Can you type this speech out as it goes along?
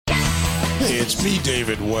Hey, it's me,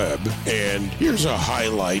 David Webb, and here's a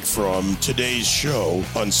highlight from today's show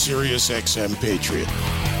on Sirius XM Patriot.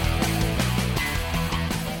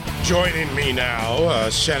 Joining me now, a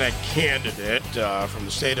Senate candidate from the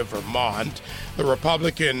state of Vermont, the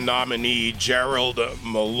Republican nominee Gerald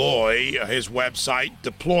Malloy. His website,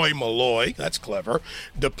 Deploy Malloy, that's clever,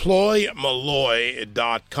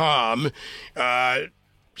 deploymalloy.com.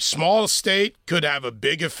 Small state could have a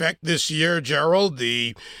big effect this year, Gerald.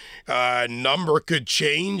 The number could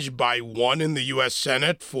change by one in the U.S.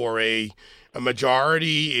 Senate for a majority,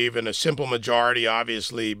 even a simple majority,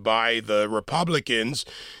 obviously, by the Republicans.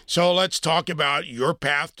 So let's talk about your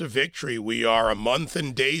path to victory. We are a month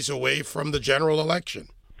and days away from the general election.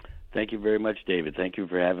 Thank you very much, David. Thank you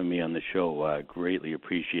for having me on the show. Greatly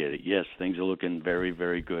appreciate it. Yes, things are looking very,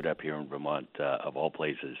 very good up here in Vermont, of all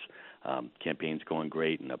places. Campaign's going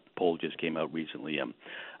great, and a poll just came out recently. I'm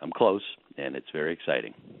close, and it's very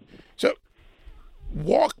exciting. So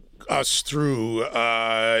walk us through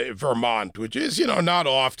Vermont, which is, not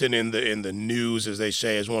often in the news, as they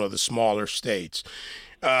say, as one of the smaller states.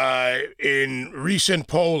 In recent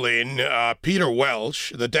polling, Peter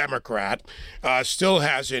Welch, the Democrat, still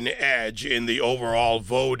has an edge in the overall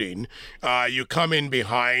voting. You come in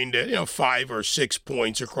behind, 5 or 6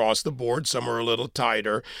 points across the board. Some are a little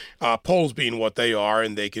tighter. Polls being what they are,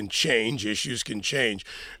 and they can change. Issues can change.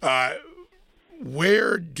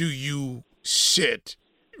 Where do you sit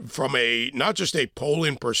from not just a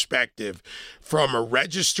polling perspective, from a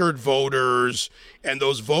registered voters and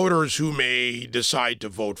those voters who may decide to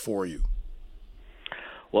vote for you?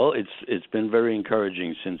 Well, it's been very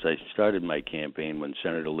encouraging since I started my campaign when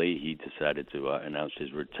Senator Leahy decided to announce his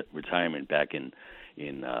retirement back in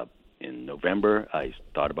November. I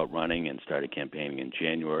thought about running and started campaigning in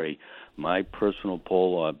January. My personal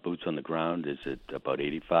poll, boots on the ground, is that about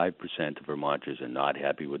 85% of Vermonters are not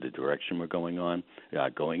happy with the direction we're going in,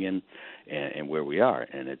 and where we are.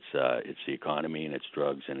 And it's the economy, and it's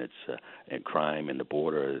drugs, and it's and crime, and the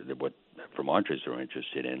border. What Vermonters are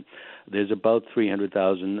interested in. There's about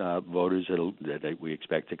 300,000 voters that we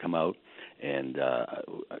expect to come out. And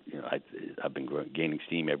I've been gaining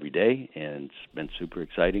steam every day, and it's been super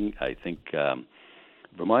exciting. I think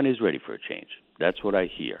Vermont is ready for a change. That's what I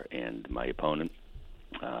hear. And my opponent,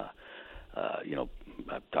 I've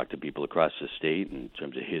talked to people across the state in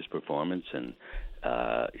terms of his performance, and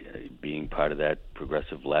being part of that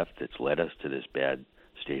progressive left that's led us to this bad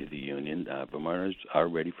State of the Union. Vermonters are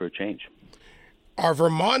ready for a change. Are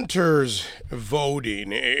Vermonters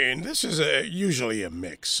voting, and this is usually a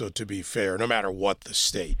mix, so to be fair, no matter what the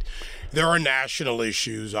state, there are national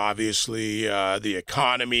issues, obviously, the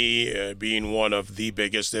economy being one of the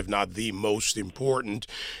biggest, if not the most important,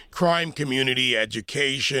 crime, community,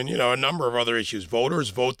 education, a number of other issues. Voters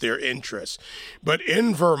vote their interests. But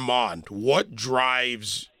in Vermont, what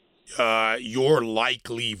drives your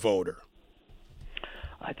likely voter?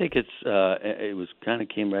 I think it was kind of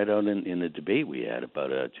came right out in the debate we had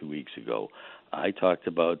about 2 weeks ago. I talked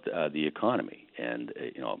about the economy, and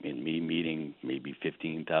in me meeting maybe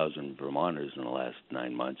 15,000 Vermonters in the last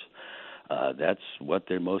 9 months, that's what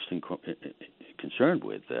they're most concerned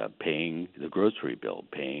with: paying the grocery bill,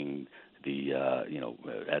 paying the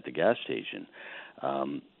at the gas station.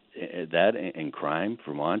 That and crime.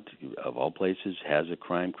 Vermont, of all places, has a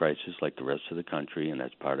crime crisis like the rest of the country, and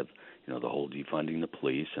that's part of the whole defunding the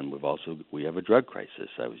police. And we have a drug crisis.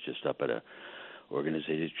 I was just up at a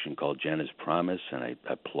organization called Jenna's Promise, and I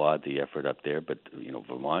applaud the effort up there. But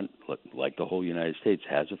Vermont, like the whole United States,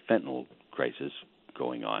 has a fentanyl crisis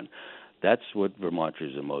going on. That's what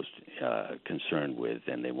Vermonters are most concerned with,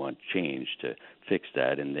 and they want change to fix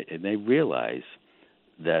that. And they realize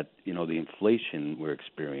that the inflation we're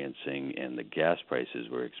experiencing and the gas prices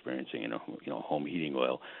we're experiencing, home heating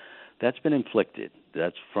oil, that's been inflicted.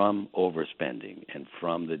 That's from overspending and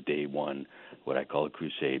from the day one, what I call a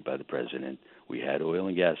crusade by the president. We had oil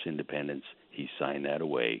and gas independence. He signed that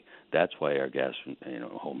away. That's why our gas,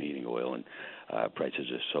 home heating oil and prices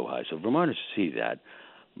are so high. So Vermonters see that.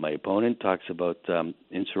 My opponent talks about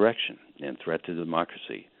insurrection and threat to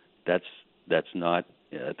democracy. That's not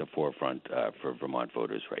at the forefront for Vermont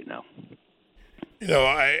voters right now.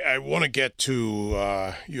 I want to get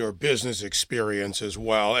to your business experience as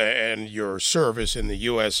well and your service in the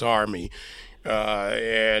U.S. Army. You,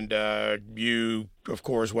 of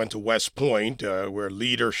course, went to West Point, where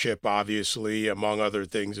leadership, obviously, among other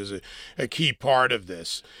things, is a key part of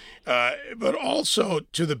this. But also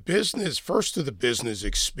to the business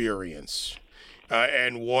experience.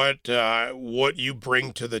 And what you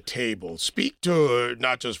bring to the table. Speak to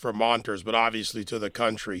not just Vermonters, but obviously to the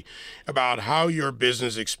country about how your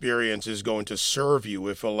business experience is going to serve you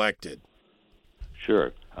if elected.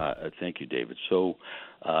 Sure. Thank you, David. So,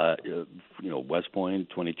 West Point,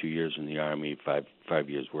 22 years in the Army, five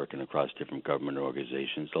years working across different government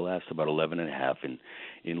organizations. The last about 11 and a half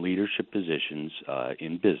in leadership positions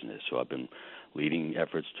in business. So I've been leading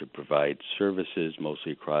efforts to provide services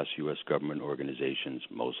mostly across U.S. government organizations,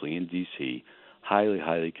 mostly in D.C.,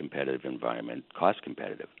 highly competitive environment, cost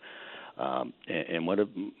competitive. And one of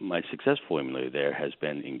my success formula there has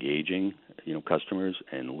been engaging, customers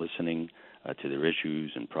and listening to their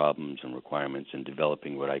issues and problems and requirements, and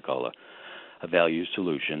developing what I call a value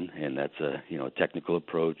solution, and that's a technical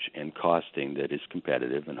approach and costing that is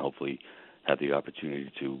competitive, and hopefully have the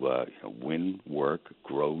opportunity to win work,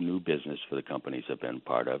 grow new business for the companies I've been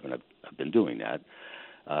part of, and I've been doing that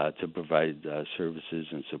to provide services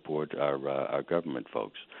and support our government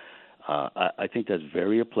folks. I think that's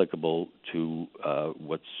very applicable to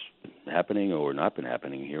what's happening or not been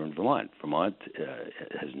happening here in Vermont. Vermont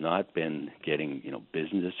has not been getting,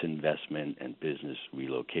 business investment and business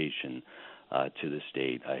relocation to the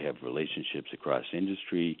state. I have relationships across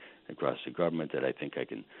industry, across the government that I think I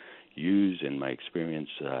can use in my experience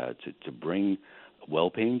to bring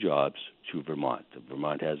well-paying jobs to Vermont.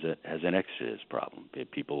 Vermont has an exodus problem.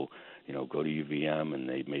 People, go to UVM and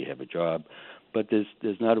they may have a job, but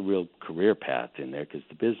there's not a real career path in there because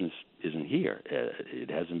the business isn't here. It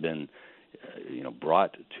hasn't been,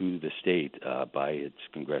 brought to the state by its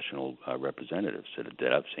congressional representatives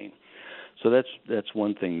that I've seen. So that's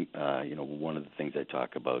one thing. One of the things I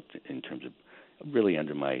talk about in terms of really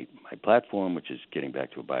under my platform, which is getting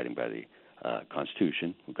back to abiding by the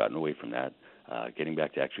Constitution. We've gotten away from that. Getting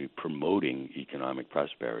back to actually promoting economic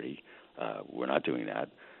prosperity. We're not doing that,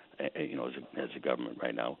 as a government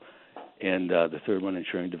right now. And the third one,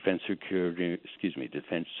 ensuring defense, security,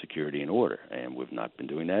 and order. And we've not been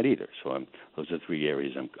doing that either. So those are three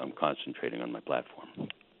areas I'm concentrating on my platform.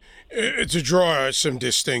 To draw some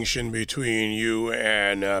distinction between you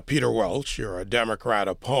and Peter Welch, you're a Democrat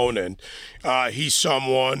opponent. He's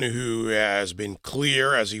someone who has been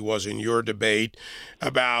clear, as he was in your debate,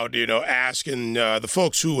 about, asking the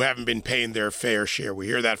folks who haven't been paying their fair share. We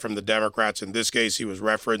hear that from the Democrats. In this case, he was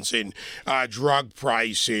referencing drug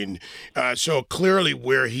pricing. So clearly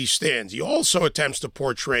where he stands. He also attempts to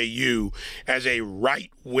portray you as a right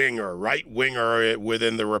winger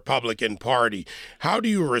within the Republican Party. How do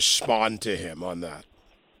you respond to him on that?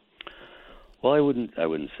 Well, I wouldn't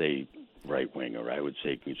say right winger. I would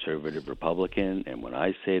say conservative Republican. And when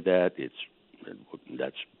I say that,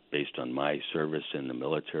 that's based on my service in the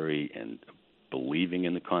military and believing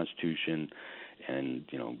in the Constitution, and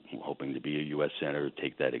hoping to be a U.S. Senator,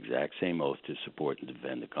 take that exact same oath to support and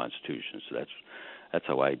defend the Constitution. So that's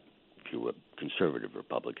how I view a conservative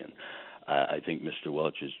Republican. I think Mr.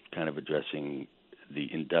 Welch is kind of addressing the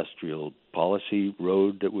industrial policy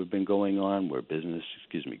road that we've been going on, where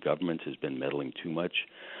government has been meddling too much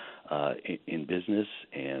in business.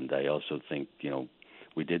 And I also think,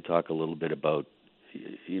 we did talk a little bit about,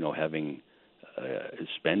 having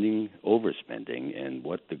overspending, and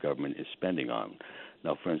what the government is spending on.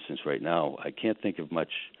 Now, for instance, right now, I can't think of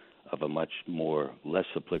a much more less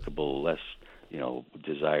applicable, less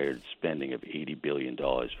desired spending of $80 billion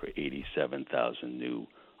for 87,000 new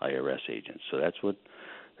IRS agents. So that's what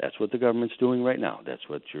the government's doing right now. That's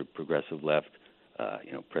what your progressive left,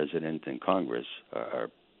 president and Congress are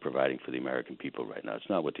providing for the American people right now. It's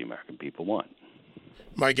not what the American people want.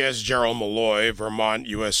 My guest, Gerald Malloy, Vermont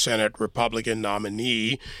U.S. Senate Republican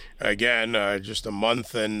nominee. Again, just a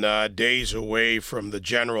month and days away from the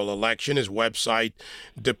general election. His website,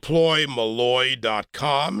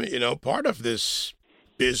 deploymalloy.com. Part of this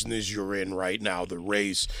business you're in right now, the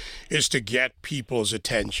race, is to get people's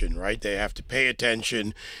attention, right? They have to pay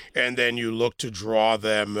attention, and then you look to draw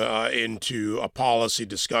them into a policy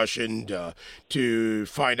discussion to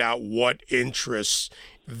find out what interests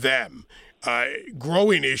them.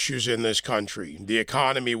 Growing issues in this country, the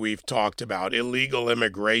economy we've talked about, illegal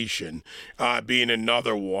immigration being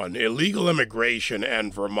another one. Illegal immigration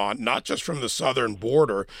and Vermont, not just from the southern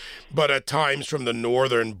border, but at times from the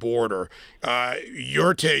northern border.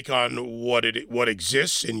 Your take on what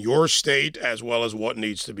exists in your state, as well as what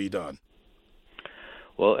needs to be done.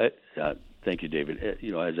 Well, thank you, David.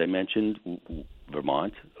 As I mentioned,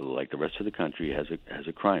 Vermont, like the rest of the country, has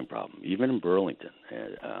a crime problem, even in Burlington.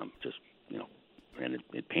 And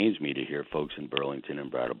it pains me to hear folks in Burlington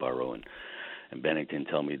and Brattleboro and Bennington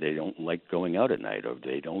tell me they don't like going out at night, or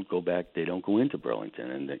they don't go into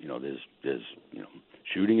Burlington. And there's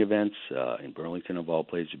shooting events in Burlington, of all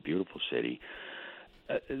places, a beautiful city.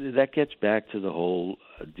 That gets back to the whole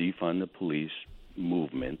defund the police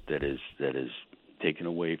movement that is taken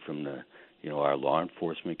away from the our law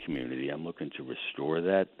enforcement community. I'm looking to restore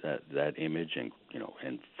that image and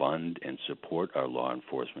and fund and support our law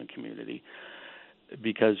enforcement community,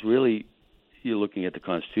 because really, you're looking at the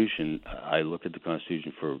Constitution. I look at the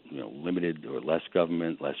Constitution for limited or less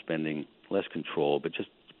government, less spending, less control, but just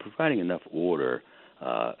providing enough order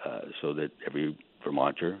so that every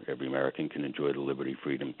Vermonter, every American can enjoy the liberty,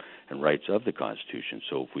 freedom, and rights of the Constitution.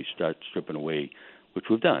 So if we start stripping away, which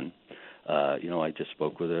we've done, I just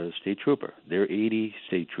spoke with a state trooper. They're 80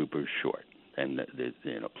 state troopers short, and the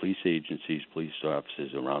police agencies, police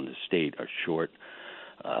officers around the state are short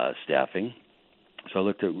staffing. So I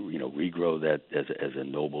looked to regrow that as a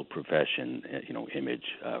noble profession, image,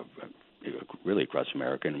 really across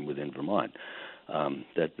America and within Vermont.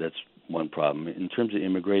 That's one problem. In terms of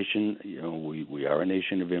immigration, we are a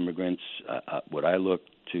nation of immigrants. What I look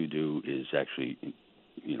to do is actually,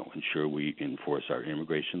 ensure we enforce our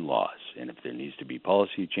immigration laws. And if there needs to be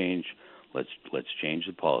policy change, let's change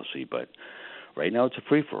the policy. But right now it's a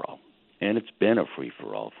free-for-all, and it's been a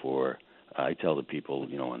free-for-all for. I tell the people,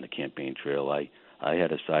 on the campaign trail, I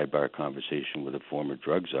had a sidebar conversation with a former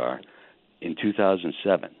drug czar in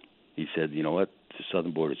 2007. He said, you know what, the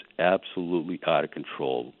southern border is absolutely out of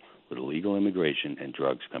control with illegal immigration and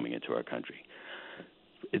drugs coming into our country.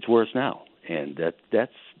 It's worse now, and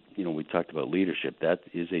that's we talked about leadership. That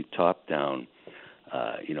is a top-down,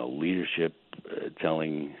 leadership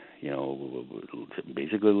telling,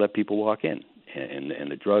 basically let people walk in,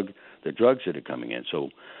 and the drugs that are coming in.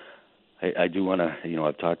 So I do want to,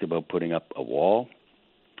 I've talked about putting up a wall.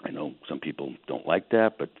 I know some people don't like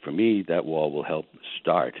that, but for me, that wall will help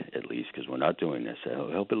start, at least, because we're not doing this.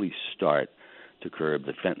 It'll help at least start to curb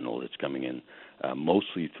the fentanyl that's coming in,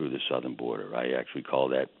 mostly through the southern border. I actually call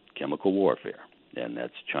that chemical warfare, and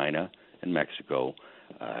that's China and Mexico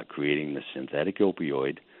creating the synthetic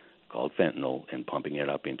opioid called fentanyl and pumping it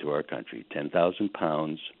up into our country. 10,000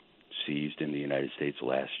 pounds seized in the United States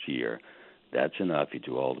last year. That's enough, you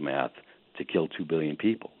do all the math, to kill 2 billion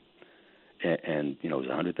people. And it was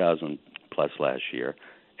 100,000 plus last year,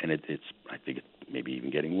 and it's I think it's maybe even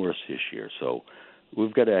getting worse this year. So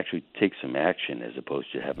we've got to actually take some action as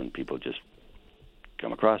opposed to having people just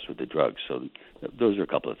come across with the drugs. So those are a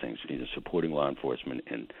couple of things, supporting law enforcement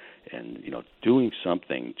and doing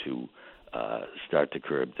something to start to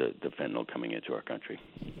curb the fentanyl coming into our country.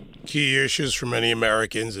 Key issues for many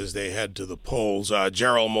Americans as they head to the polls.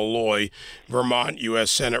 Gerald Malloy, Vermont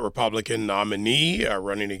U.S. Senate Republican nominee,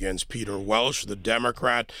 running against Peter Welch, the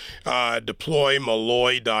Democrat.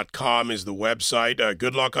 DeployMalloy.com is the website.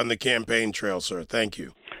 Good luck on the campaign trail, sir. Thank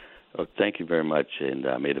you. Oh, thank you very much, and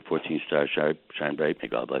may the 14 stars shine bright. May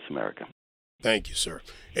God bless America. Thank you, sir.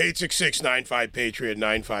 866-95-PATRIOT,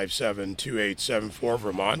 957-2874,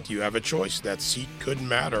 Vermont. You have a choice. That seat could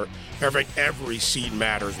matter. Every seat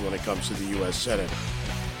matters when it comes to the U.S. Senate.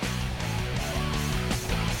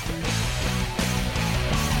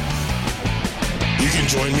 You can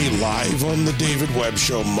join me live on The David Webb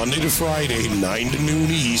Show, Monday to Friday, 9 to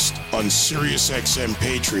noon East, on SiriusXM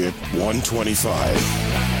Patriot 125.